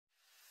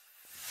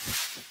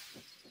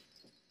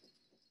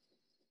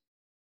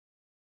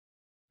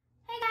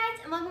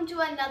welcome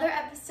to another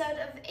episode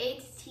of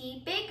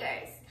A.to.T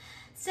Bakers.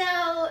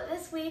 So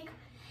this week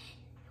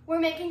we're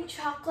making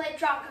chocolate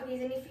drop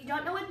cookies, and if you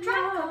don't know what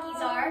drop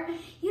cookies are,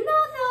 you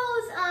know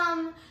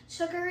those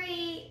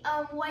sugary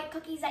white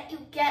cookies that you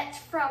get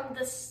from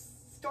the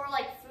store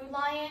like Food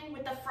Lion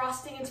with the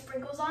frosting and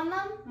sprinkles on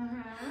them?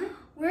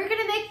 We're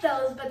gonna make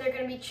those, but they're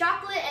gonna be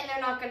chocolate and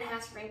they're not gonna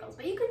have sprinkles,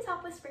 but you can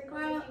top with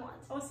sprinkles if you want.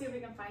 We'll see if we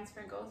can find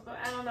sprinkles, but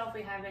I don't know if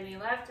we have any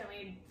left, and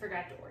we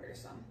forgot to order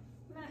some.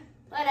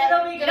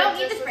 Whatever. You don't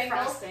need the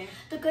sprinkles. Frosting.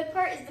 The good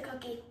part is the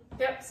cookie.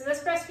 Yep, so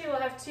this recipe will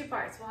have two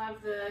parts. We'll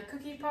have the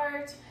cookie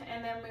part,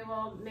 and then we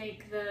will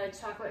make the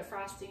chocolate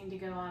frosting to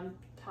go on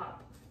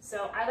top.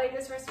 So I like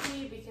this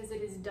recipe because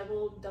it is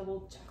double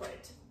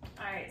chocolate.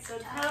 All right, so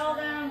tell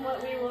them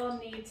what we will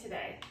need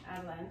today,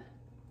 Adeline.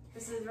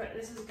 This is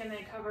going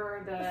to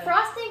cover the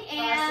frosting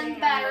and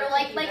batter,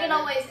 like it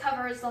always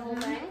covers the whole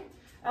thing.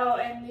 Oh,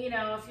 and you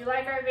know, if you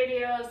like our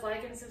videos,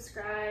 like and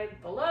subscribe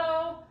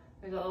below.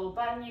 There's a little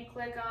button you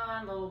click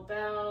on, a little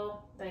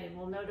bell that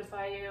will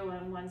notify you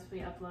once we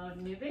upload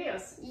new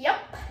videos. Yep.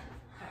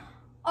 Okay.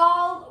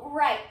 All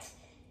right.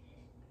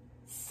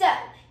 So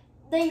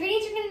the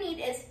ingredients you're gonna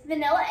need is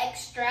vanilla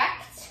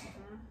extract,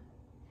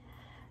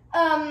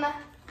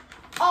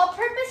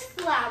 all-purpose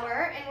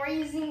flour, and we're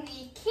using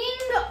the King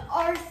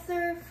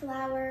Arthur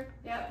flour.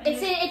 Yep.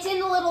 It's in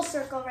the little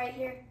circle right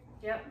here.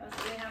 Yep, that's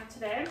what we have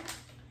today.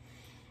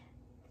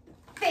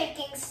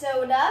 Baking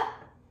soda.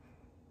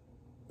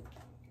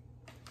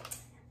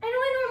 I know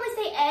I normally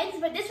say eggs,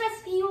 but this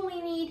recipe you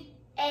only need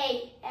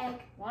an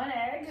egg. One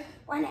egg.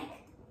 One egg.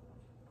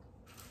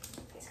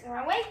 Just go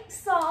wrong way.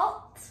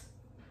 Salt.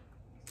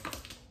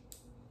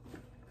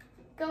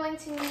 Going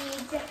to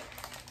need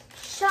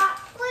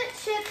chocolate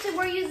chips, and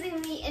we're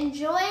using the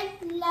Enjoy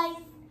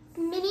Life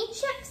mini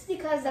chips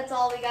because that's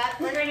all we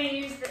got. We're gonna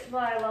use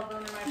well, I love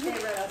them, they're my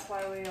favorite. That's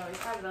why we always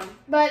have them.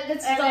 But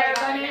that's all we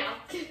got now.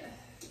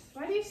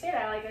 Why do you say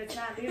that like it's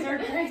not? These are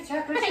great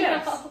chocolate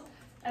chips.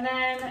 And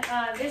then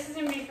this is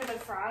going to be for the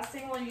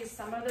frosting. We'll use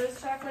some of those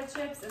chocolate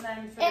chips. And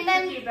then for the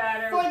cookie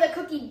batter. For the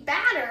cookie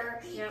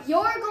batter,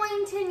 you're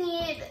going to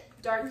need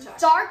dark chocolate.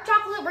 Dark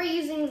chocolate. We're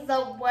using the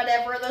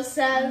whatever this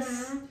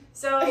says.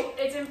 So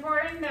it's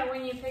important that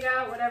when you pick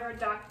out whatever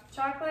dark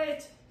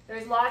chocolate,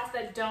 there's lots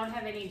that don't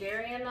have any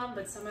dairy in them,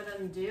 but some of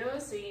them do.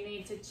 So you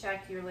need to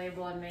check your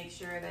label and make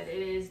sure that it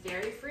is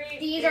dairy-free.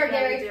 These are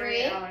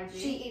dairy-free.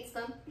 She eats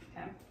them.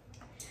 Okay.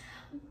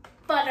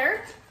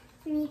 Butter.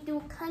 We need to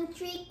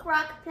country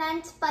crock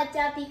plant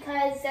butter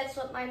because that's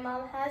what my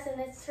mom has and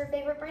it's her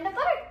favorite brand of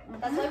butter.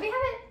 That's why we have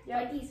it.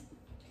 Like these.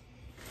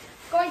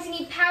 Going to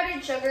need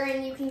powdered sugar,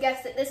 and you can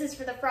guess that this is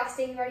for the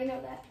frosting. You already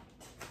know that.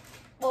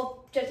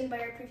 Well, judging by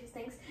our previous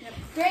things.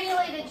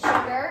 Granulated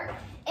sugar,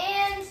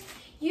 and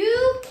you're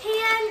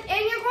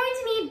going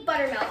to need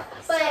buttermilk.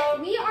 But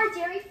we are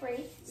dairy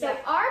free, so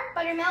our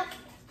buttermilk.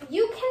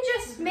 You can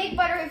just make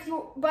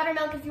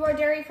buttermilk if you are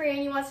dairy free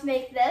and you want to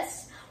make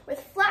this with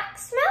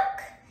flax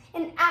milk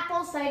and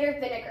apple cider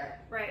vinegar.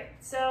 Right,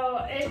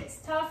 so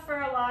it's tough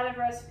for a lot of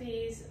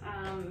recipes.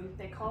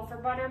 They call for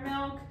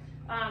buttermilk.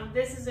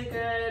 This is a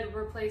good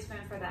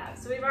replacement for that.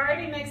 So we've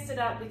already mixed it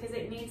up because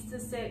it needs to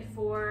sit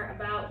for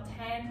about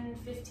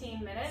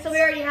 10-15 minutes. So we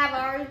already have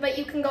ours, but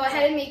you can go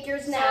ahead and make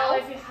yours now.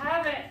 So if you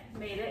haven't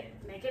made it,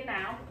 make it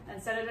now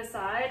and set it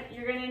aside.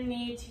 You're gonna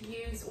need to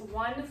use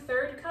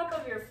 1/3 cup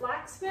of your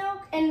flax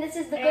milk. And this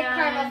is the good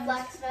caramel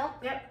flax milk.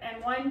 Yep,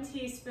 and 1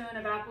 teaspoon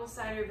of apple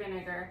cider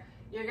vinegar.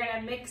 You're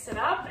gonna mix it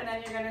up and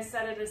then you're gonna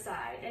set it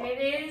aside. And it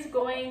is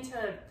going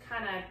to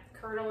kind of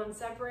curdle and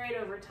separate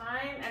over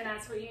time, and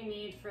that's what you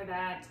need for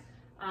that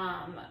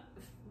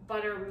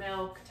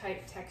buttermilk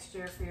type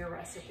texture for your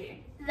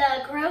recipe.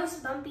 The gross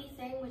bumpy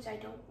thing, which I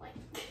don't like.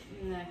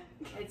 Nah,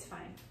 it's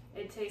fine.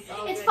 It tastes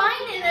all It's good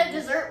fine in a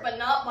dessert, but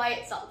not by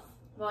itself.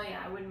 Well,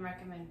 yeah, I wouldn't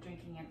recommend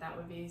drinking it. That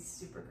would be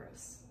super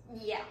gross.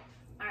 Yeah.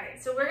 All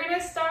right, so we're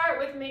gonna start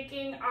with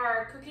making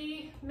our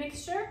cookie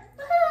mixture.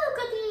 Woohoo,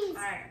 cookies!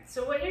 All right,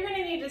 so what you're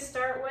gonna need to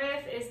start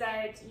with is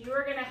that you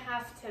are gonna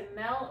have to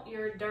melt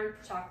your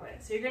dark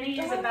chocolate. So you're gonna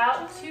use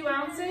about 2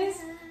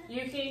 ounces.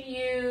 You can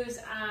use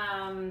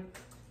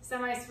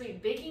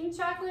semi-sweet baking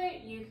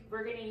chocolate.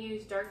 We're gonna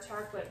use dark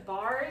chocolate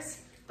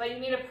bars, but you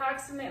need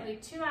approximately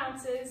 2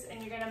 ounces, and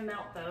you're gonna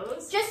melt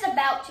those. Just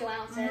about 2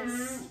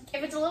 ounces.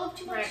 If it's a little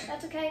too much,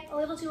 that's okay. A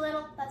little too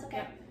little, that's okay.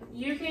 Yep.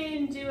 You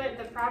can do it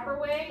the proper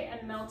way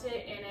and melt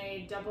it in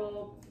a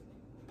double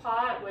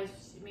pot, which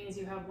means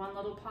you have 1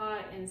 little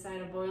pot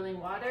inside of boiling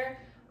water.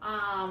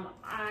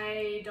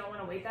 I don't want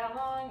to wait that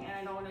long, and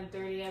I don't want to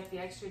dirty up the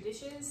extra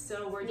dishes,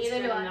 so we're just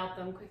going to melt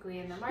them quickly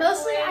in the microwave.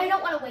 Mostly, I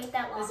don't want to wait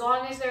that long. As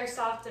long as they're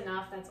soft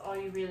enough, that's all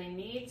you really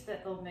need so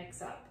that they'll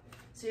mix up.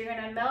 So you're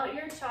going to melt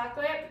your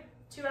chocolate,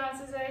 2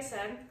 ounces, as I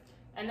said,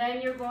 and then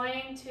you're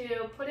going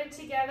to put it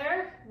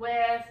together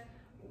with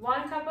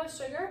 1 cup of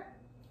sugar,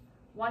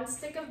 1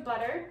 stick of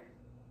butter,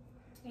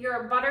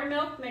 your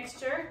buttermilk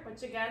mixture,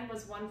 which again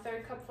was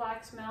 1/3 cup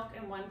flax milk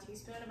and 1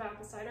 teaspoon of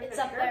apple cider vinegar. It's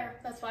up there,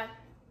 that's fine.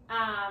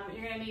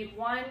 You're gonna need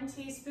 1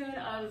 teaspoon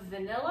of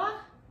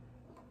vanilla,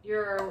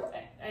 your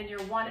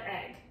 1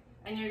 egg.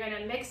 And you're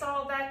gonna mix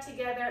all of that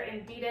together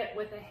and beat it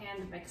with a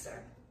hand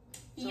mixer.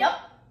 So, yep.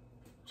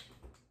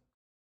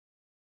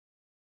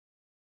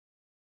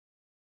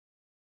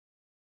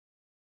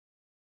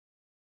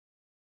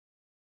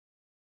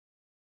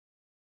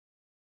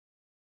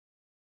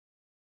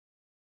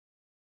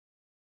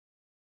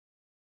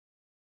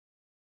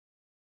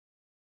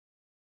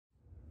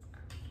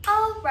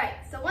 Alright,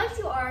 so once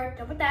you are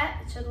done with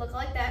that, it should look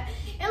like that.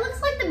 It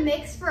looks like the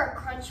mix for a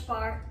crunch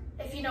bar,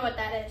 if you know what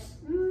that is.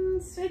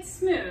 So it's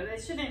smooth.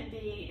 It shouldn't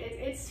be,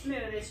 it's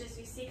smooth. It's just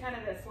you see kind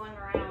of it flowing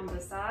around the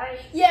side.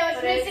 Yeah,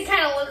 which makes it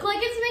kind of look like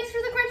it's mixed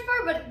for the crunch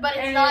bar, but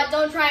it's not.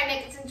 Don't try and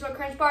make this into a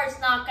crunch bar. It's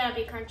not going to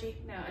be crunchy.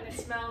 No, and it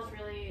smells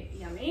really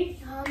yummy.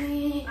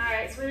 Yummy.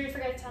 Alright, so what did we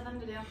forget to tell them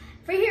to do?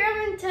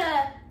 Preheat them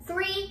to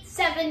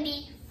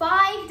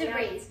 375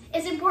 degrees.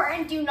 It's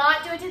important, do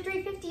not do it to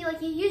 350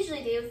 like you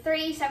usually do,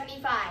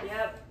 375.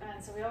 Yep,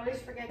 and so we always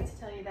forget to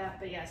tell you that,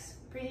 but yes,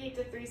 preheat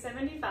to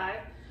 375.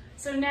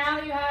 So now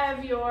you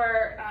have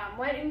your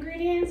wet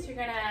ingredients. You're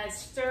gonna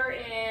stir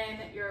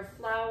in your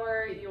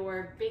flour,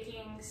 your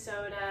baking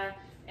soda,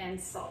 and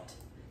salt.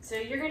 So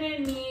you're gonna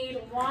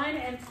need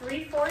 1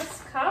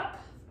 3/4 cup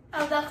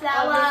of the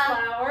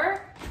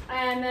flour.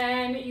 And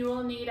then you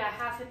will need a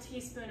 1/2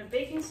 teaspoon of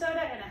baking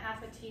soda and a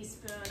 1/2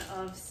 teaspoon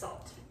of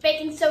salt.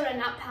 Baking soda,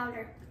 not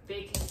powder.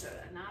 Baking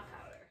soda, not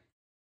powder.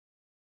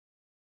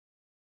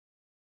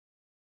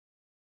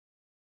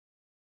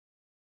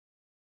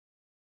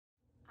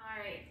 All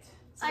right.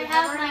 So I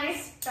have my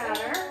nice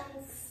batter.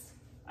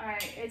 All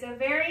right, it's a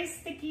very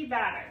sticky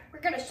batter. We're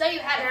gonna show you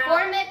how to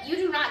form it. You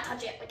do not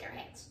touch it with your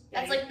hands.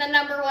 That's like the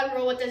 #1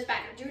 rule with this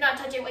batter. Do not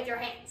touch it with your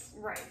hands.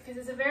 Right, because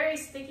it's a very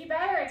sticky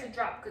batter. It's a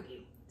drop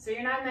cookie. So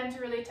you're not meant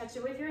to really touch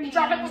it with your hands. You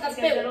drop it with a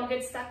spoon. Because it'll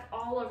get stuck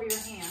all over your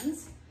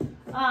hands.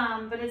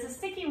 But it's a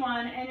sticky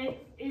one, and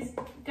it is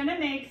gonna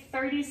make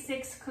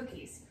 36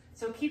 cookies.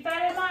 So keep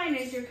that in mind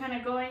as you're kind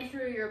of going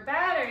through your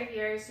batter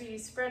here, so you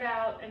spread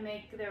out and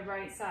make the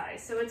right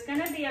size. So it's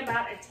gonna be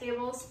about a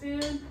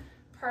tablespoon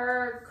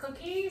per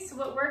cookie. So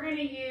what we're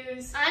gonna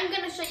use... I'm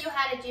gonna show you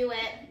how to do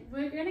it.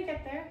 We're gonna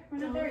get there. We're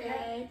not there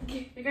yet.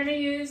 You're gonna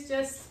use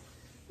just,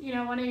 you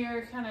know, one of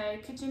your kind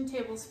of kitchen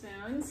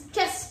tablespoons.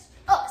 Just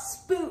a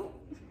spoon.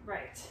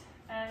 Right.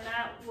 And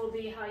that will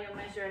be how you'll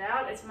measure it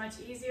out. It's much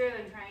easier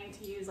than trying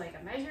to use like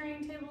a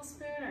measuring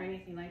tablespoon or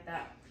anything like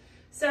that.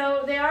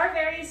 So they are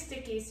very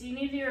sticky, so you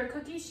need your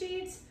cookie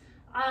sheets.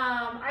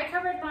 I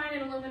covered mine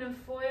in aluminum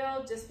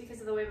foil just because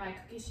of the way my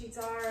cookie sheets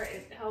are.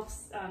 It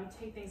helps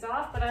take things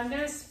off, but I'm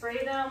gonna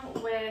spray them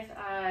with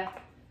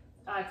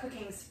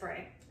cooking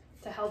spray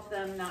to help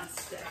them not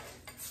stick.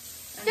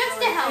 And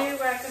just to help. I do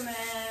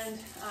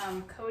recommend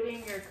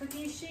coating your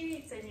cookie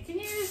sheets, and you can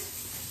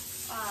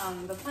use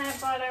the plant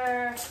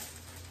butter.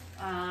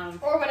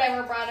 Or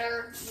whatever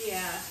butter.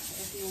 Yeah,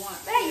 if you want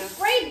Hey, you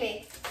sprayed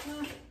me.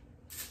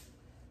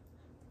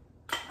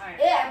 Alright.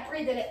 Yeah, I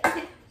breathed it.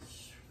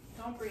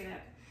 Don't breathe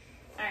it.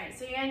 Alright,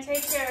 so you're going to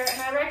take your,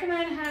 and I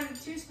recommend having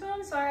 2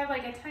 spoons, so I have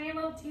like a tiny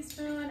little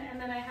teaspoon, and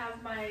then I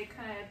have my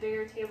kind of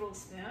bigger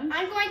tablespoon.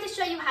 I'm going to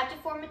show you how to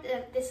form it.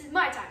 This is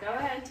my time. Go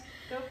ahead.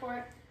 Go for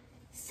it.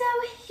 So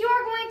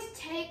you're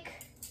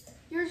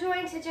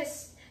going to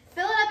just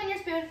fill it up in your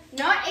spoon.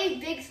 Not a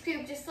big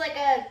scoop, just like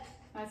a...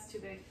 That's too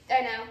big.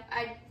 I know.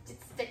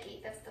 It's sticky.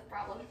 That's the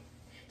problem.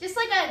 Just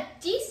like a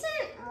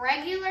decent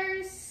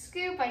regular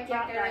scoop. I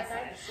can't get it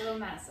right. So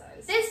that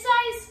size. This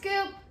size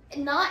scoop,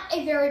 not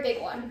a very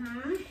big one.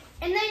 Mm-hmm.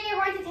 And then you're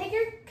going to take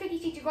your cookie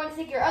sheet. You're going to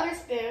take your other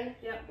spoon.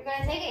 Yep. You're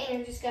going to take it and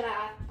you're just going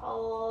to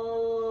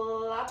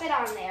plop it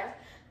on there.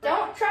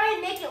 Don't try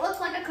and make it look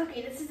like a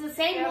cookie. This is the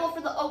same rule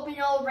for the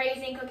oatmeal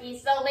raisin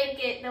cookies. The link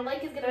is going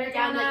to be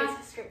down in the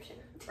description.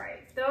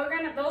 Right.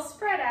 They'll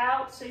spread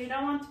out, so you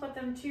don't want to put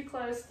them too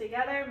close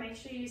together. Make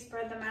sure you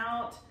spread them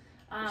out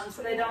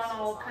so they don't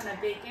all kind of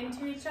bake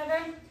into each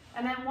other.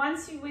 And then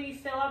once we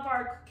fill up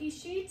our cookie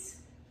sheets,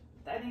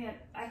 I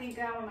think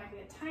that one might be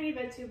a tiny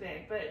bit too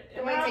big, but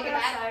about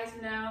that size.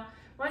 No.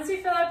 Once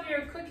you fill up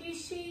your cookie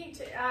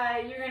sheet,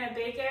 you're going to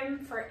bake them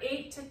for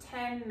 8 to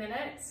 10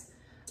 minutes.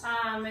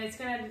 It's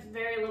going to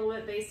vary a little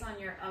bit based on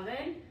your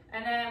oven.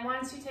 And then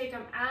once you take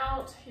them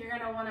out, you're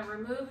going to want to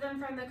remove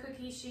them from the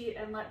cookie sheet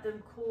and let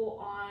them cool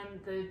on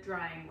the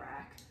drying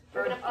rack.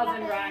 Or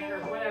oven rack, or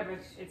whatever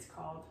it's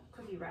called.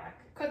 Cookie rack.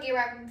 Cookie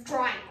rack,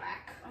 drying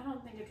rack. I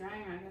don't think a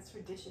drying rack, that's for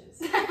dishes.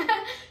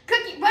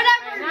 Cookie,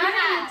 whatever you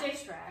have. Not in your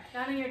dish rack.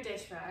 Not in your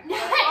dish rack.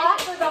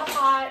 Off of the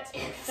hot,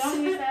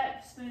 don't use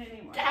that spoon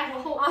anymore.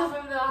 Off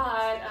of the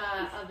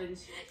hot oven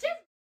sheet.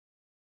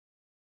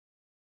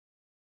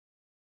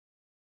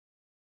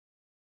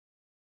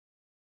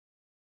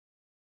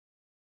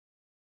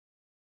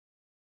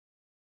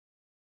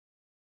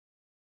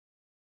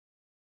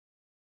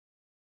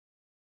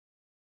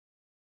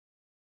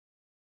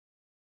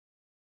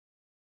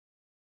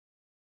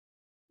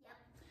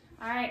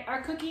 All right,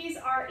 our cookies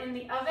are in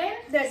the oven.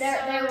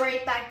 They're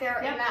right back there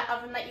in that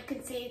oven that you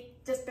can see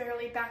just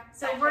barely back.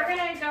 So we're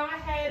gonna go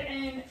ahead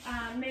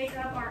and make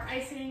up our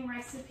icing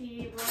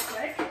recipe real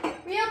quick.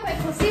 Real quick,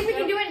 we'll see if we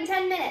can do it in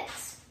 10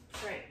 minutes.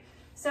 Great.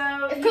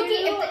 So if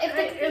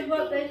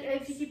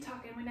you keep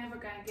talking, we're never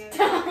gonna get it.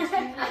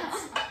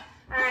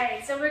 All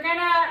right, so you're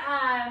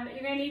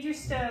gonna need your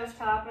stove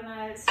top and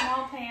a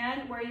small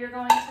pan where you're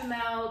going to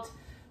melt.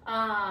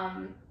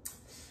 I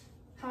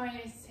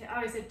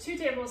said 2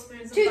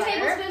 tablespoons of butter. 2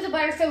 tablespoons of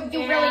butter, so you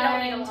really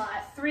don't need a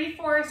lot.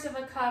 3/4 of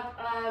a cup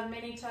of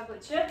mini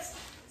chocolate chips.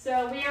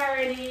 So we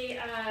already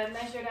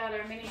measured out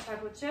our mini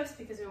chocolate chips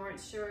because we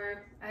weren't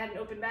sure. I had an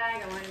open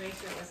bag. I wanted to make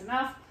sure it was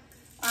enough.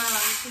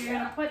 So you're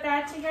going to put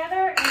that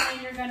together, and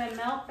then you're going to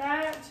melt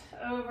that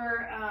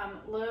over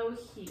low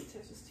heat.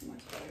 There's just too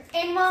much butter.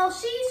 And while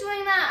she's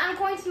doing that, I'm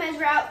going to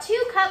measure out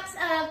 2 cups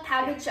of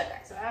powdered sugar.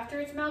 So after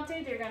it's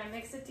melted, you're going to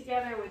mix it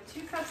together with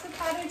 2 cups of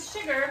powdered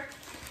sugar,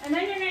 and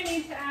then you're going to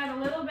need to add a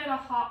little bit of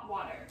hot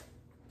water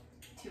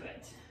to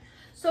it.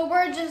 So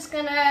we're just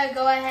going to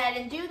go ahead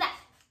and do that.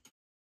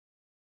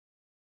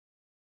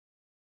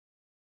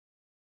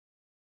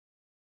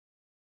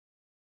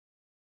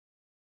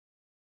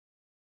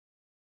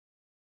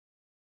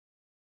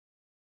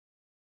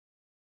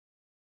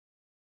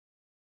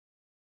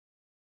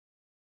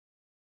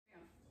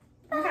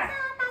 Okay,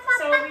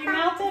 so we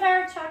melted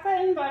our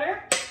chocolate and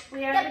butter.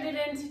 We added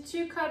it into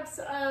 2 cups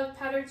of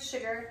powdered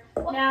sugar.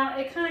 Now,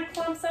 it kind of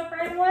clumps up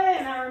right away,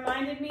 and that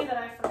reminded me that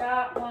I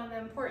forgot one of the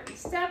important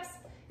steps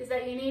is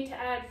that you need to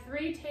add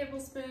 3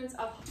 tablespoons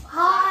of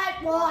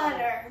hot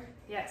water.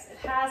 Yes, it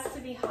has to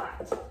be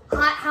hot.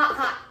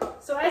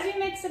 Hot. So as you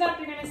mix it up,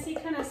 you're going to see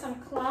kind of some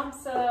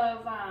clumps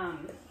of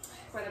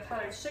where the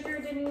powdered sugar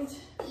didn't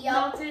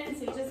melt in,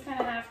 so you just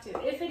kind of have to.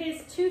 If it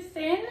is too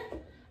thin,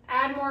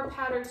 add more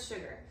powdered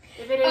sugar.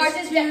 If it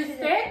is too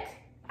thick,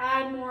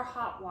 add more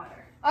hot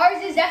water.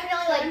 Ours is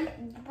definitely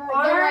like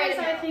ours,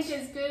 I think,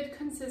 is good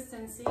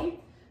consistency.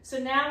 So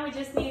now we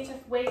just need to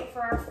wait for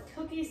our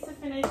cookies to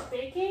finish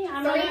baking.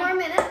 30 more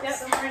minutes.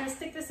 Yep, and we're going to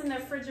stick this in the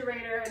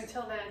refrigerator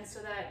until then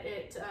so that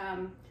it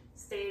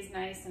stays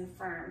nice and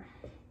firm.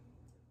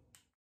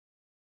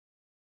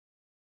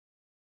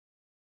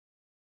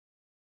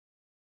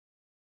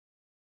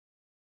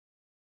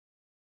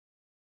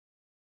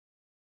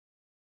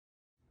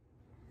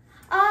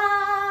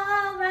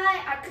 All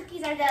right, our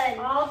cookies are done.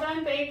 All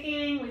done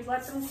baking. We've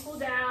let them cool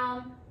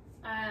down.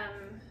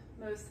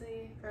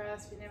 Mostly for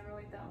us, we never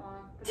wait that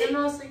long. But they're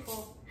mostly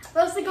cool.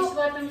 Mostly cool. Just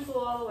let them cool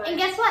all the way. And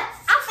guess what?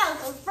 I found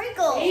some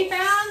sprinkles. We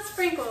found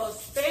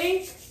sprinkles.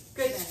 Thank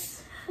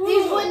goodness.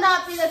 These would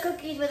not be the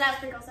cookies without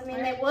sprinkles. I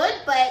mean, they would,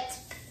 but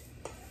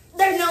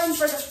they're known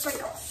for the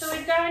sprinkles. So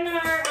we've gotten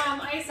our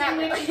icing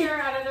mixture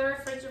out of the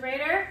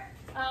refrigerator.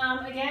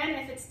 Again,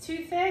 if it's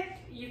too thick,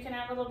 you can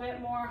add a little bit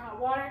more hot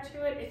water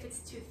to it. If it's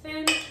too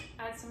thin,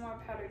 add some more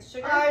powdered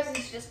sugar. Ours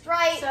is just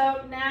right.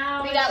 So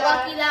now we got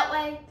lucky that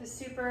way. The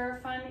super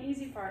fun,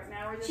 easy part.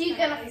 Now we're just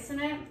gonna icing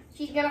it.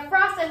 She's gonna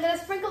frost. I'm gonna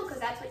sprinkle because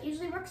that's what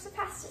usually works the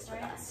fastest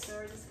with us. So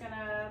we're just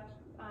gonna.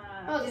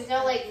 There's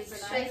no like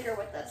shaker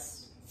with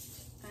this.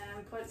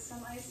 And put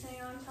some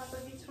icing on top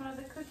of each one of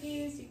the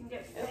cookies. You can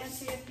get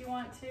fancy if you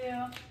want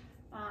to.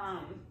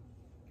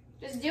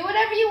 Just do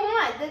whatever you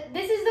want.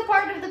 This is the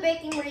part of the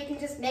baking where you can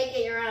just make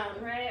it your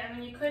own. Right, I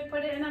mean, you could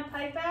put it in a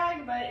pipe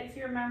bag, but if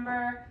you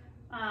remember,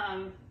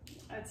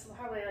 it's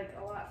probably like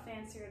a lot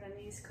fancier than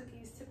these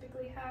cookies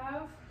typically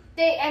have.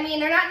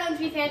 They're not known to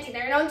be fancy.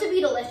 They're known to be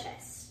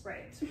delicious.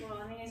 Right, well,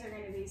 and these are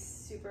going to be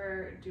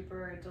super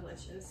duper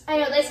delicious. I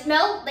know, they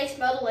smell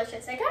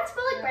delicious. They kind of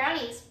smell like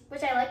brownies,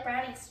 which I like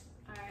brownies.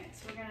 All right,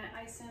 so we're going to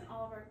ice in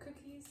all of our cookies.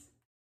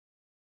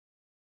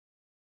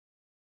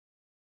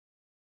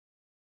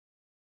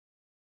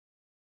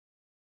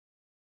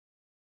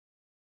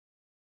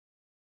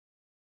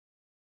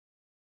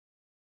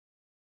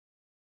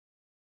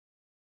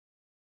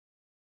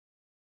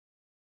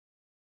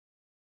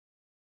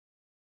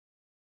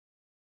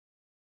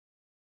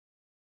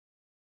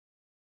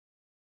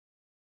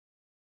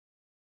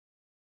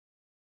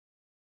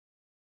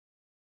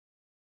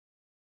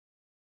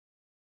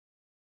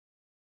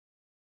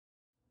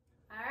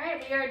 All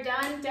right, we are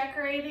done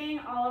decorating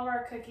all of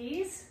our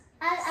cookies.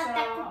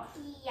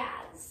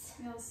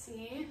 You'll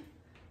see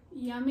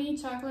yummy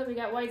chocolate. We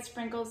got white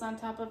sprinkles on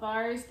top of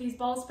ours. These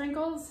ball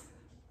sprinkles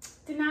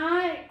did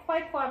not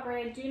quite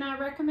cooperate. Do not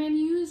recommend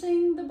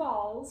using the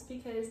balls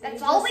because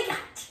that's all we got.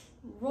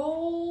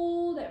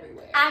 Rolled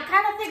everywhere. I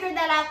kind of figured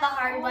that out the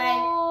hard way.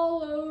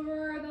 All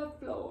over the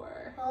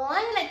floor. Well,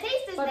 I'm gonna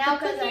taste this but now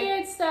because the cookie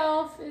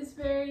itself is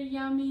very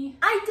yummy.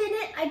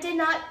 I did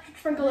not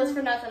sprinkle this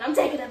for nothing. I'm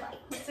taking a bite.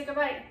 Let's take a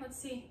bite. Let's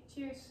see.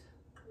 Cheers.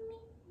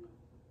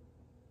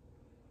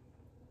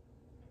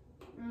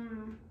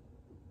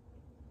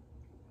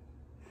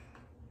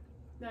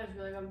 That is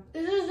really good.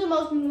 This is the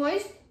most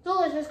moist,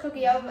 delicious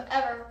cookie I've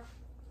ever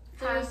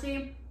had. So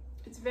see,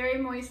 it's very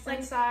moist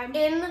inside.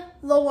 In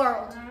the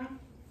world.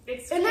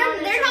 It's and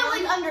they're not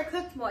like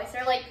undercooked moist.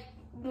 They're like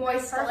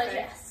moist,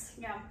 delicious.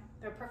 Yeah,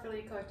 they're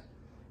perfectly cooked.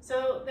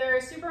 So they're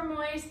super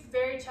moist,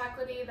 very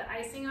chocolatey. The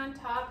icing on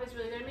top is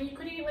really good. I mean, you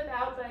could eat it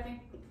without, but I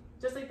think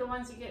just like the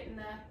ones you get in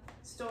the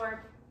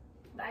store,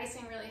 the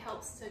icing really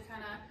helps to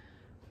kind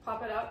of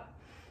pop it up.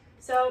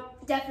 So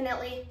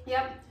definitely.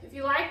 Yep. If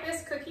you like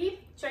this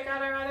cookie, check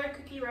out our other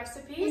cookie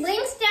recipes.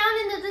 Links down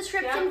in the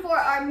description for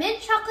our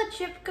mint chocolate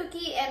chip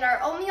cookie and our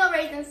oatmeal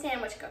raisin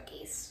sandwich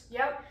cookies.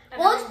 Yep.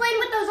 We'll explain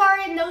what those are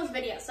in those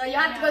videos, so you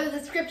have to go to the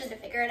description to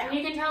figure it out. And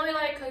you can tell we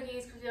like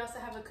cookies because we also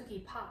have a cookie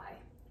pie,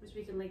 which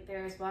we can link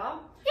there as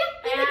well. Yep.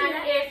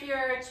 And if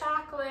you're a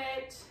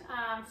chocolate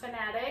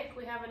fanatic,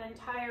 we have an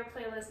entire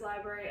playlist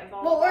library of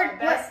all our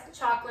best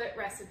chocolate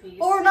recipes.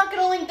 But we're not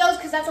going to link those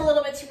because that's a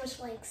little bit too much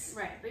links.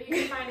 Right, but you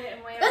can find it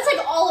in way. That's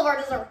like all of our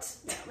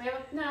desserts. Yeah, we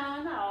have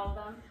not all of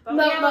them, but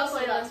we have a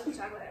playlist with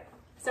chocolate.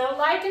 So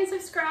like and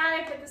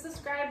subscribe. Hit the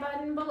subscribe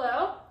button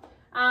below.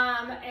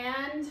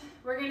 And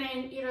we're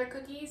gonna eat our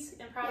cookies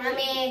and probably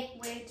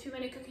way too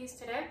many cookies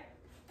today.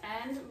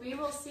 And we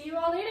will see you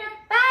all later.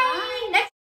 Bye. Next